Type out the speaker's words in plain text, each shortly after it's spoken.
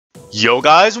Yo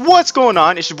guys, what's going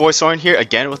on? It's your boy Soren here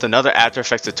again with another After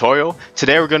Effects tutorial.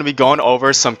 Today we're going to be going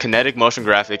over some Kinetic motion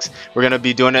graphics. We're going to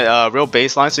be doing a real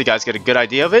baseline so you guys get a good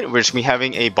idea of it. We're just going to be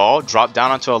having a ball drop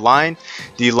down onto a line.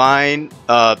 The line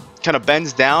kind of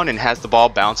bends down and has the ball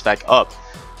bounce back up.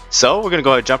 So we're going to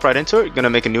go ahead and jump right into it. We're going to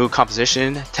make a new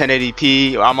composition,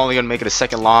 1080p. I'm only going to make it a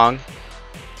second long.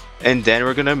 And then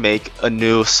we're going to make a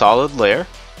new solid layer.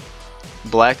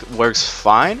 Black works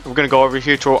fine. We're going to go over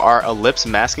here to our ellipse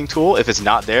masking tool. If it's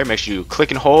not there, make sure you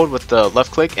click and hold with the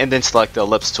left click and then select the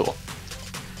ellipse tool.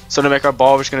 So to make our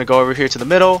ball, we're just going to go over here to the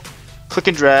middle, click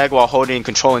and drag while holding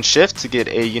Control and Shift to get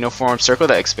a uniform circle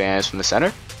that expands from the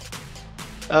center.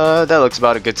 That looks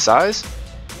about a good size.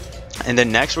 And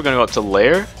then next we're going to go up to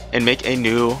layer and make a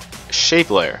new shape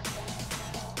layer.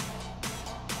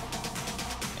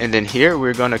 And then here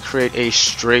we're going to create a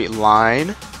straight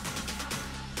line.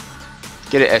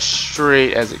 Get it as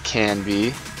straight as it can be.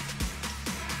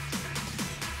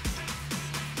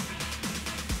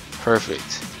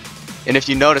 Perfect. And if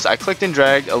you notice, I clicked and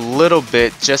dragged a little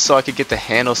bit just so I could get the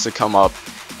handles to come up,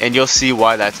 and you'll see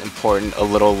why that's important a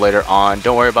little later on.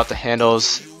 Don't worry about the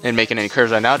handles and making any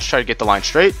curves right now, just try to get the line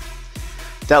straight.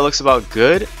 That looks about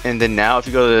good. And then now if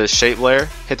you go to the shape layer,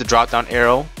 hit the drop down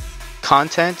arrow,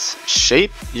 contents,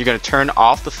 shape, you're going to turn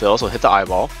off the fill, so hit the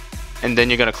eyeball, and then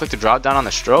you're going to click the drop down on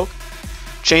the stroke.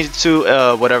 Change it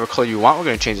to whatever color you want. We're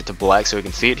going to change it to black so we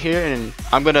can see it here, and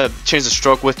I'm going to change the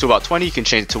stroke width to about 20. You can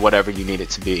change it to whatever you need it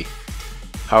to be,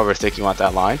 however thick you want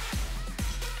that line.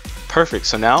 Perfect.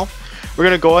 So now we're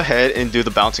going to go ahead and do the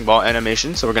bouncing ball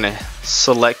animation. So we're going to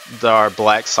select our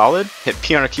black solid, hit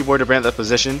P on our keyboard to bring up that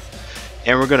position,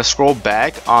 and we're going to scroll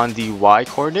back on the Y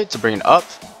coordinate to bring it up,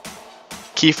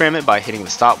 keyframe it by hitting the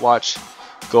stopwatch,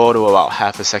 go to about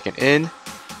half a second in,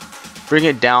 bring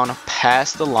it down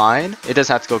past the line. It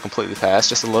doesn't have to go completely past,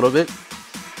 just a little bit.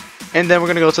 And then we're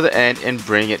going to go to the end and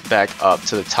bring it back up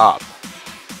to the top.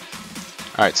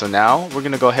 Alright, so now we're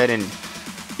going to go ahead and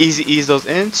ease those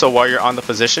in. So while you're on the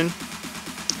position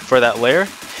for that layer,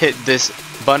 hit this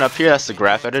button up here, that's the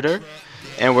graph editor.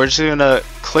 And we're just going to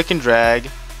click and drag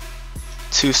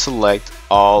to select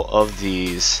all of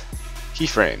these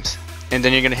keyframes. And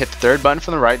then you're going to hit the third button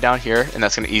from the right down here, and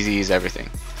that's going to ease everything.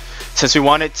 Since we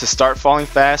want it to start falling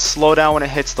fast, slow down when it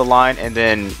hits the line, and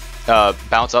then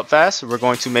bounce up fast, we're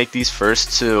going to make these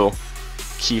first two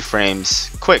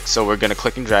keyframes quick. So we're going to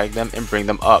click and drag them and bring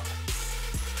them up.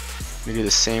 We do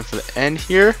the same for the end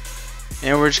here,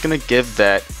 and we're just going to give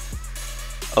that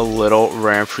a little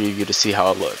RAM preview to see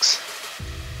how it looks.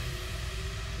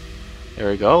 There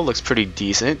we go, looks pretty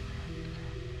decent.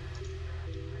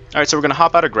 Alright, so we're going to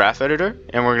hop out of graph editor,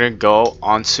 and we're going to go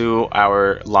onto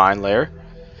our line layer.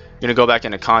 You're going to go back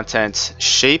into contents,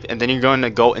 shape, and then you're going to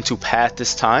go into path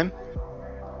this time.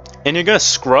 And you're going to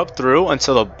scrub through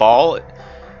until the ball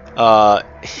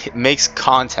makes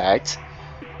contact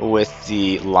with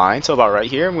the line. So about right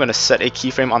here, I'm going to set a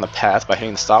keyframe on the path by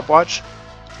hitting the stopwatch.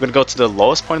 I'm going to go to the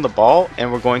lowest point of the ball,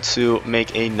 and we're going to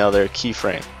make another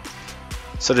keyframe.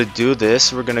 So to do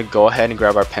this, we're going to go ahead and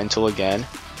grab our pen tool again.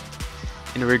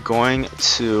 And we're going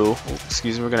to,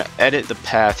 we're going to edit the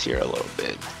path here a little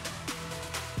bit.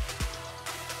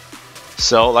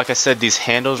 So like I said, these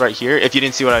handles right here, if you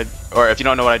didn't see if you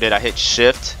don't know what I did, I hit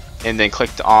shift and then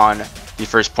clicked on the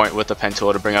first point with the pen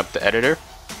tool to bring up the editor.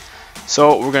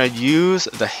 So we're going to use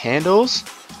the handles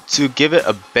to give it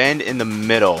a bend in the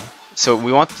middle. So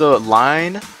we want the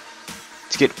line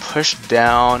to get pushed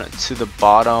down to the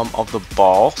bottom of the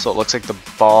ball. So it looks like the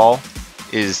ball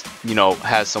is,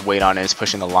 has some weight on it, it's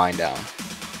pushing the line down.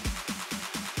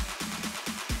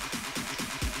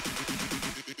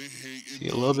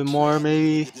 A little bit more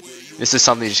maybe. This is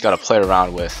something you just got to play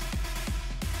around with.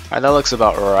 Alright, that looks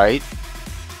about right.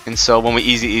 And so when we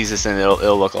ease this in,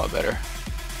 it'll look a lot better.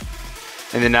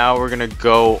 And then now we're going to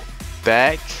go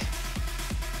back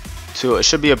to, it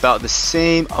should be about the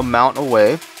same amount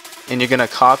away. And you're going to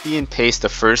copy and paste the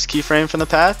first keyframe from the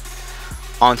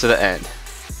path onto the end.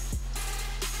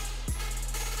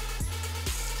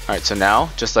 Alright, so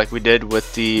now, just like we did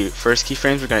with the first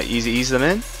keyframes, we're going to ease them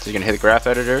in. So you're going to hit the graph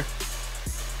editor,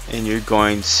 and you're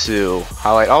going to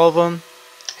highlight all of them,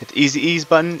 hit the ease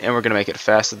button, and we're going to make it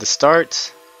fast at the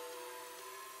start,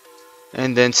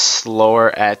 and then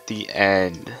slower at the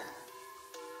end.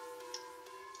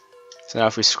 So now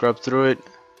if we scrub through it,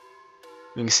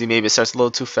 we can see maybe it starts a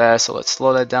little too fast, so let's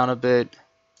slow that down a bit.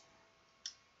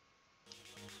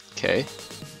 Okay.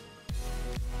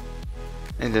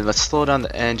 And then let's slow down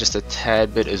the end just a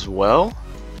tad bit as well.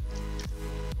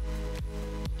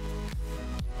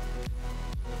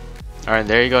 Alright,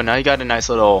 there you go. Now you got a nice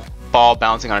little ball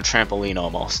bouncing on a trampoline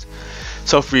almost.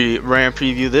 So if we RAM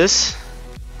preview this,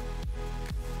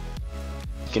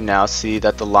 you can now see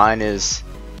that the line is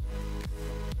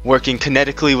working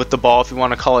kinetically with the ball, if you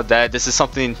want to call it that. This is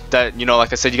something that, you know,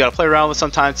 like I said, you got to play around with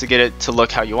sometimes to get it to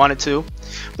look how you want it to.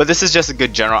 But this is just a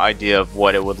good general idea of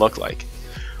what it would look like.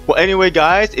 Well, anyway,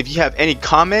 guys, if you have any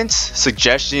comments,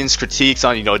 suggestions, critiques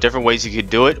on, you know, different ways you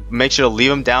could do it, make sure to leave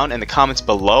them down in the comments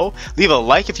below. Leave a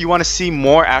like if you want to see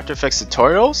more After Effects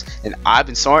tutorials. And I've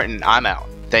been Soren, and I'm out.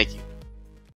 Thank you.